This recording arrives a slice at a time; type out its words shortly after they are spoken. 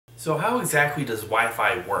So how exactly does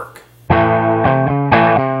Wi-Fi work?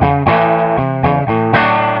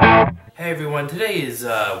 Hey everyone, today is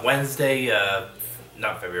Wednesday,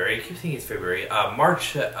 not February, I keep thinking it's February,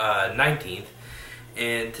 March 19th,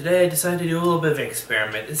 and today I decided to do a little bit of an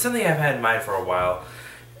experiment. It's something I've had in mind for a while.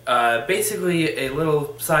 Basically a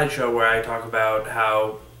little sideshow where I talk about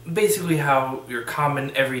how your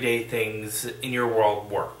common everyday things in your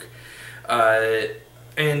world work.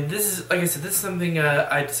 And this is, like I said, this is something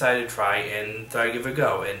I decided to try and thought I'd give it a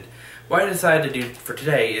go. And what I decided to do for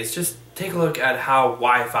today is just take a look at how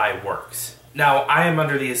Wi-Fi works. Now, I am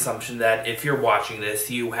under the assumption that if you're watching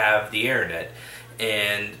this, you have the internet.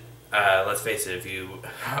 And let's face it, if you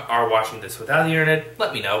are watching this without the internet,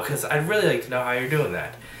 let me know, because I'd really like to know how you're doing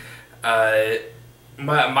that.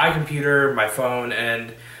 My computer, my phone,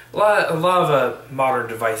 and a lot of modern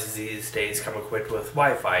devices these days come equipped with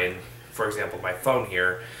Wi-Fi. And for example, my phone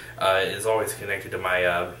here is always connected to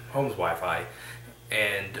my home's Wi-Fi,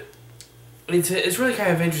 and it's really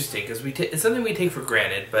kind of interesting because it's something we take for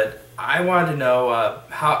granted. But I wanted to know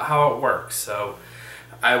how it works. So,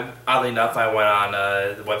 oddly enough, I went on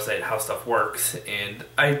the website How Stuff Works, and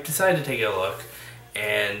I decided to take a look.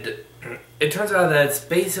 And it turns out that it's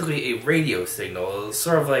basically a radio signal. It's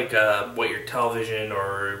sort of like what your television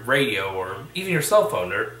or radio or even your cell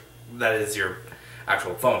phone, or that is your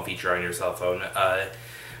actual phone feature on your cell phone,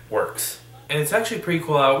 works. And it's actually pretty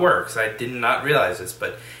cool how it works. I did not realize this,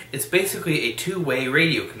 but it's basically a two-way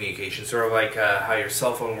radio communication, sort of like how your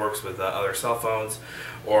cell phone works with other cell phones,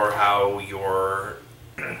 or how your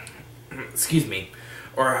excuse me,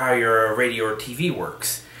 or how your radio or TV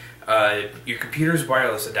works. Your computer's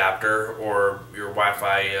wireless adapter or your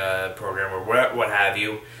Wi-Fi program or what have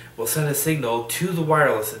you will send a signal to the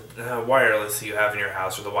wireless you have in your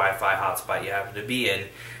house, or the Wi-Fi hotspot you happen to be in,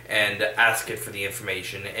 and ask it for the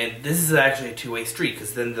information. And this is actually a two-way street,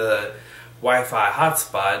 because then the Wi-Fi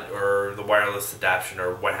hotspot or the wireless adaptation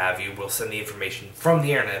or what have you will send the information from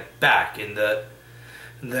the internet back. And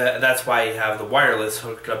that's why you have the wireless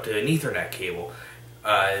hooked up to an Ethernet cable.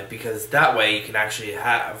 Because that way you can actually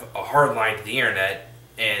have a hard line to the internet,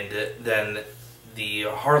 and then the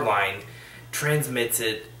hard line transmits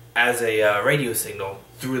it as a radio signal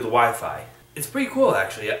through the Wi-Fi. It's pretty cool,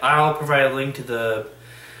 actually. I'll provide a link to the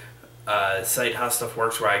site How Stuff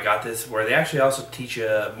Works where I got this, where they actually also teach you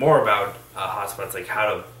more about hotspots, like how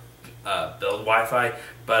to build Wi-Fi.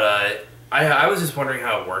 But I was just wondering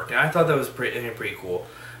how it worked, and I thought that was pretty cool.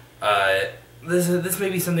 This may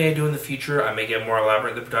be something I do in the future. I may get more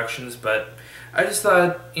elaborate in the productions, but I just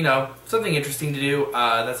thought, something interesting to do.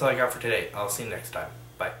 That's all I got for today. I'll see you next time.